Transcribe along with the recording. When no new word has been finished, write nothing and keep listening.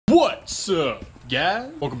What's up,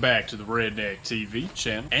 guys? Welcome back to the RNTV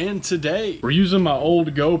channel. And today we're using my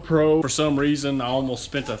old GoPro. For some reason, I almost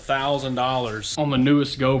spent $1,000 on the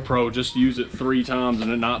newest GoPro just to use it 3 times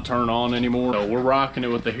and it not turn on anymore. So we're rocking it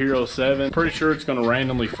with the Hero 7. Pretty sure it's gonna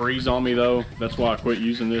randomly freeze on me though. That's why I quit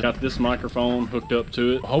using this. Got this microphone hooked up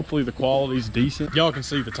to it. Hopefully the quality's decent. Y'all can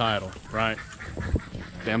see the title, right?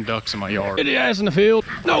 Damn ducks in my yard. Get your ass in the field.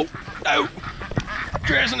 No, no. Get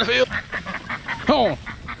your ass in the field. Oh.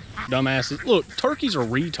 Dumbasses. Look, turkeys are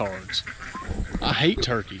retards. I hate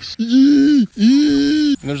turkeys. And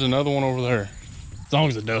there's another one over there. As long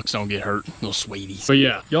as the ducks don't get hurt, little sweeties. But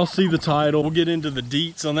yeah, y'all see the title. We'll get into the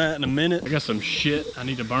deets on that in a minute. I got some shit I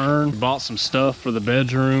need to burn. Bought some stuff for the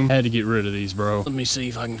bedroom. Had to get rid of these, bro. Let me see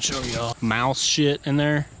if I can show y'all. Mouse shit in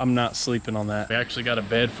there. I'm not sleeping on that. We actually got a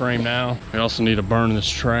bed frame now. We also need to burn this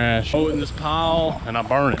trash. Oh, in this pile, and I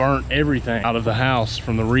burn it. Burnt everything out of the house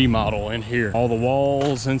from the remodel in here. All the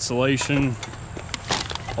walls, insulation,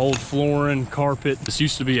 old flooring, carpet. This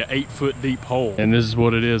used to be an 8-foot deep hole, and this is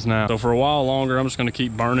what it is now. So for a while longer, I'm just gonna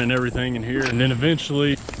keep burning everything in here, and then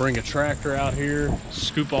eventually bring a tractor out here,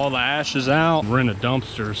 scoop all the ashes out, rent a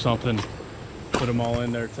dumpster or something, put them all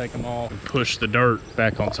in there, take them off, and push the dirt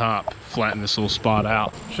back on top, flatten this little spot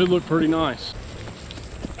out. Should look pretty nice.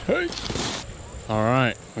 Hey. All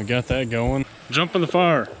right, we got that going. Jump in the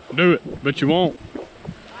fire, do it, but you won't.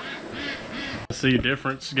 See a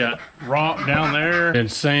difference, got rock down there and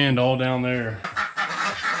sand all down there.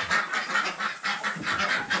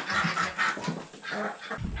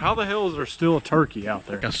 How the hell is there still a turkey out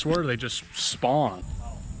there? I swear they just spawn.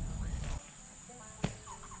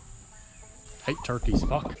 Hate turkeys,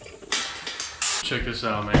 fuck. Check this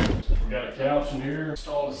out, man. We got a couch in here,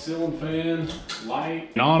 installed a ceiling fan, light.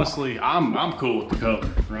 And honestly, I'm cool with the color,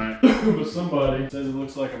 right? But somebody says it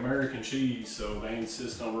looks like American cheese, so they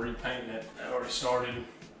insist on repainting it. I already started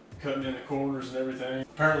cutting in the corners and everything.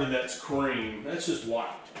 Apparently that's cream. That's just white.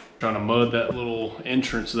 Trying to mud that little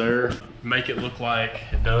entrance there, make it look like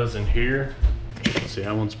it does in here. See,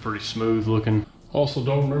 that one's pretty smooth looking. Also,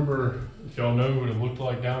 don't remember if y'all know what it looked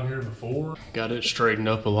like down here before. Got it straightened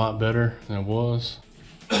up a lot better than it was.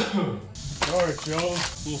 Alright, y'all, a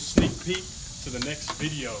little sneak peek to the next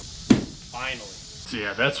video. Finally. So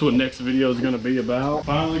yeah, that's what next video is gonna be about.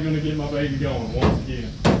 Finally gonna get my baby going once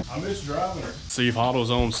again. I miss driving her. See if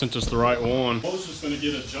AutoZone sent us the right one. I was just gonna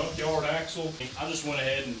get a junkyard axle. I just went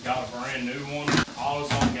ahead and got a brand new one.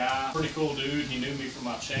 AutoZone guy, pretty cool dude. He knew me from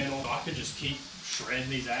my channel. So I could just keep shredding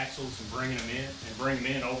these axles and bringing them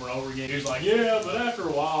in over and over again. He was like, yeah, but after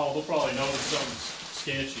a while, they'll probably notice something's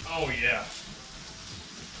sketchy. Oh yeah,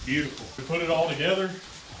 beautiful. We put it all together,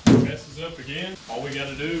 messes up again. All we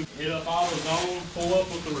gotta do, hit up AutoZone, pull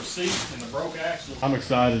up with the receipt and the broke axle. I'm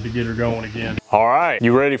excited to get her going again. All right,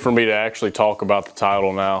 you ready for me to actually talk about the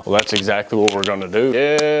title now? Well, that's exactly what we're gonna do.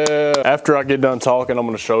 Yeah, after I get done talking, I'm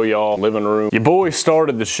gonna show y'all living room. Your boy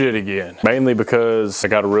started the shit again, mainly because I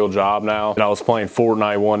got a real job now, and I was playing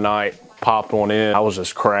Fortnite one night. Popped one in. I was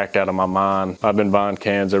just cracked out of my mind. I've been buying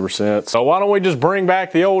cans ever since. So why don't we just bring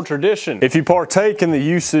back the old tradition? If you partake in the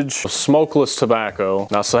usage of smokeless tobacco,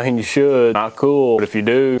 not saying you should, not cool, but if you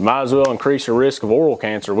do, you might as well increase your risk of oral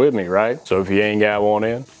cancer with me, right? So if you ain't got one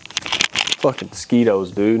in, fucking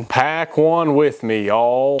mosquitoes, dude. Pack one with me,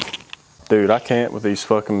 y'all. Dude, I can't with these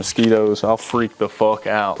fucking mosquitoes. I'll freak the fuck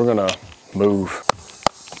out. We're gonna move.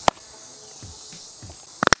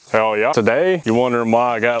 Hell yeah. Today, you're wondering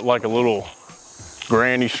why I got like a little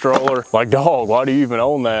granny stroller. Like, dog, why do you even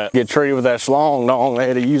own that? Get treated with that schlong, dog. They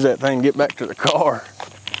had to use that thing to get back to the car.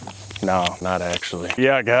 No, not actually.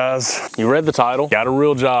 Yeah, guys, you read the title. Got a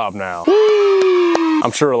real job now.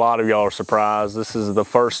 I'm sure a lot of y'all are surprised. This is the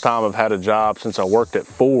first time I've had a job since I worked at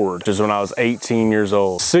Ford, which is when I was 18 years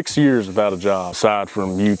old. 6 years without a job, aside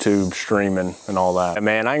from YouTube, streaming, and all that. And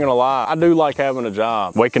man, I ain't gonna lie, I do like having a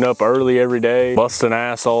job. Waking up early every day, busting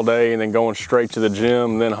ass all day, and then going straight to the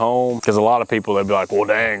gym, and then home. Because a lot of people, they'd be like, well,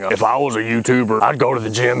 dang, if I was a YouTuber, I'd go to the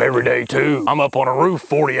gym every day too. I'm up on a roof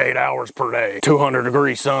 48 hours per day,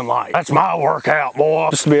 200-degree sunlight. That's my workout, boy.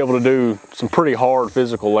 Just to be able to do some pretty hard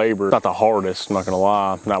physical labor. Not the hardest, I'm not gonna lie.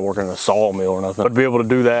 Not working in a sawmill or nothing, but to be able to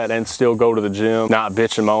do that and still go to the gym, not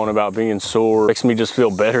bitch and moan about being sore, makes me just feel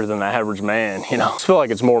better than the average man, you know? I just feel like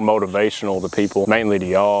it's more motivational to people, mainly to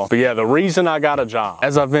y'all. But yeah, the reason I got a job,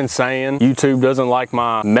 as I've been saying, YouTube doesn't like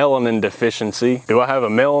my melanin deficiency. Do I have a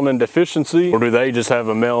melanin deficiency, or do they just have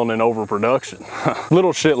a melanin overproduction?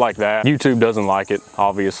 Little shit like that. YouTube doesn't like it,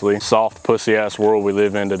 obviously. Soft pussy ass world we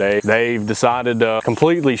live in today. They've decided to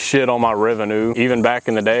completely shit on my revenue. Even back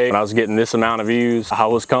in the day when I was getting this amount of views, days, I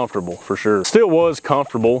was comfortable for sure. Still was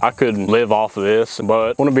comfortable. I couldn't live off of this,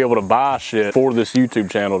 but I want to be able to buy shit for this YouTube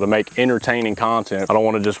channel to make entertaining content. I don't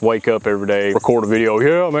want to just wake up every day, record a video.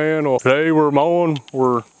 Yeah, man, well, today we're mowing,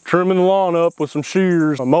 we're trimming the lawn up with some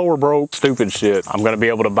shears. My mower broke. Stupid shit. I'm gonna be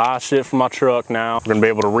able to buy shit for my truck now. I'm gonna be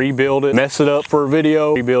able to rebuild it, mess it up for a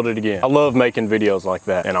video, rebuild it again. I love making videos like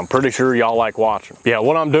that, and I'm pretty sure y'all like watching. Yeah,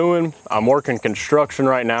 what I'm doing, I'm working construction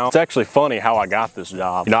right now. It's actually funny how I got this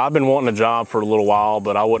job. You know, I've been wanting a job for a little while,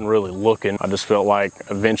 but I wasn't really looking. I just felt like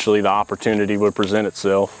eventually the opportunity would present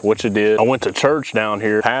itself, which it did. I went to church down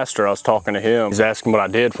here. Pastor, I was talking to him. He's asking what I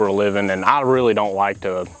did for a living, and I really don't like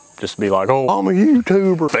to just be like, oh, I'm a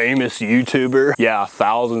YouTuber. Famous YouTuber. Yeah,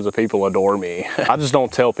 thousands of people adore me. I just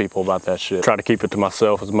don't tell people about that shit. Try to keep it to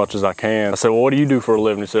myself as much as I can. I said, well, what do you do for a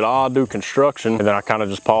living? He said, oh, I do construction. And then I kind of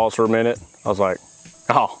just paused for a minute. I was like,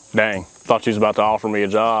 oh, dang. Thought she was about to offer me a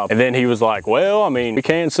job. And then he was like, well, I mean, we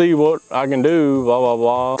can't see what I can do, blah, blah,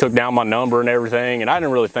 blah. Took down my number and everything, and I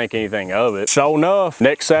didn't really think anything of it. Sure enough,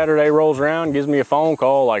 next Saturday rolls around, gives me a phone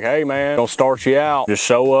call like, hey man, gonna start you out. Just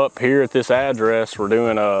show up here at this address. We're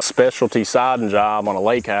doing a specialty siding job on a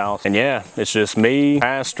lake house. And yeah, it's just me,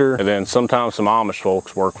 pastor, and then sometimes some Amish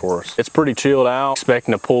folks work for us. It's pretty chilled out.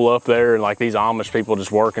 Expecting to pull up there and like these Amish people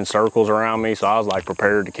just work in circles around me. So I was like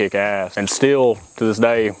prepared to kick ass, and still to this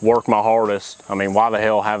day, work my hardest. I mean, why the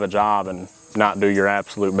hell have a job and not do your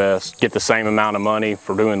absolute best? Get the same amount of money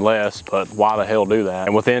for doing less, but why the hell do that?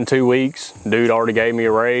 And within 2 weeks, dude already gave me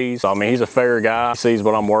a raise. I mean, he's a fair guy. He sees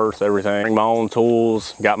what I'm worth, everything. Bring my own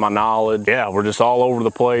tools, got my knowledge. Yeah, we're just all over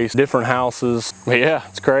the place, different houses. But yeah,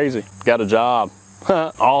 it's crazy. Got a job.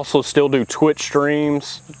 I also still do Twitch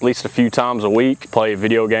streams at least a few times a week. Play a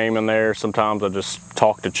video game in there. Sometimes I just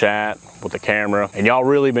talk to chat with the camera, and y'all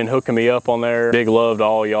really been hooking me up on there. Big love to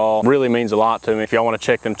all y'all. Really means a lot to me. If y'all want to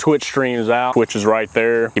check them Twitch streams out, Twitch is right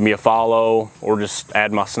there. Give me a follow or just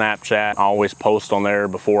add my Snapchat. I always post on there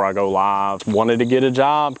before I go live. Wanted to get a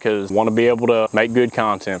job because I want to be able to make good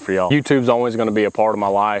content for y'all. YouTube's always going to be a part of my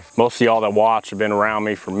life. Most of y'all that watch have been around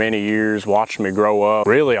me for many years, watching me grow up.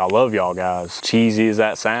 Really, I love y'all guys. Cheesy as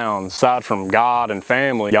that sounds, aside from God and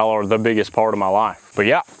family, y'all are the biggest part of my life. But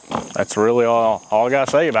yeah, that's really all I gotta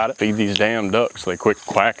say about it. Feed these damn ducks, they quit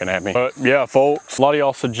quacking at me. But yeah, folks, a lot of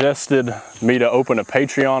y'all suggested me to open a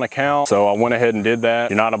Patreon account, so I went ahead and did that.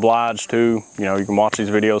 You're not obliged to, you know, you can watch these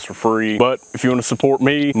videos for free. But if you want to support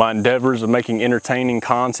me, my endeavors of making entertaining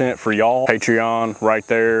content for y'all, Patreon right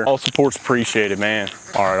there. All support's appreciated, man.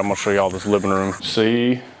 All right, I'm gonna show y'all this living room.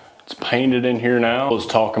 See? It's painted in here now. I was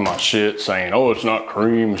talking my shit saying, oh, it's not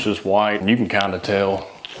cream, it's just white. And you can kind of tell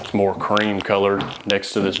it's more cream colored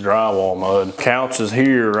next to this drywall mud. Couch is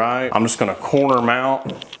here, right? I'm just gonna corner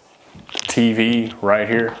mount TV right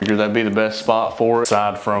here. Figured that'd be the best spot for it.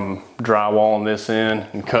 Aside from drywalling this in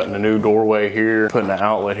and cutting a new doorway here, putting an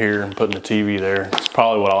outlet here and putting the TV there. It's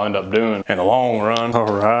probably what I'll end up doing in the long run. All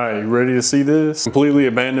right, you ready to see this? Completely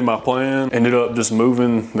abandoned my plan. Ended up just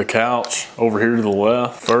moving the couch over here to the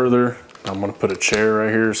left further. I'm gonna put a chair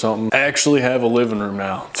right here or something. I actually have a living room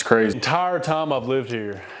now. It's crazy. The entire time I've lived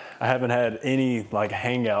here, I haven't had any like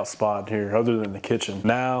hangout spot here other than the kitchen.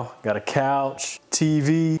 Now, got a couch,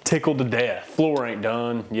 TV, tickled to death. Floor ain't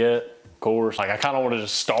done yet, of course. Like I kind of want to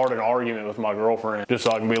just start an argument with my girlfriend just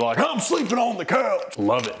so I can be like, I'm sleeping on the couch.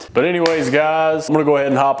 Love it. But anyways, guys, I'm gonna go ahead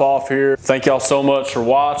and hop off here. Thank y'all so much for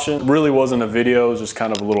watching. It really wasn't a video, it was just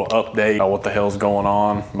kind of a little update on what the hell's going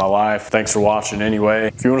on in my life. Thanks for watching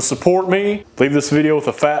anyway. If you want to support me, leave this video with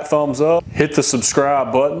a fat thumbs up, hit the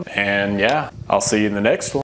subscribe button, and yeah, I'll see you in the next one.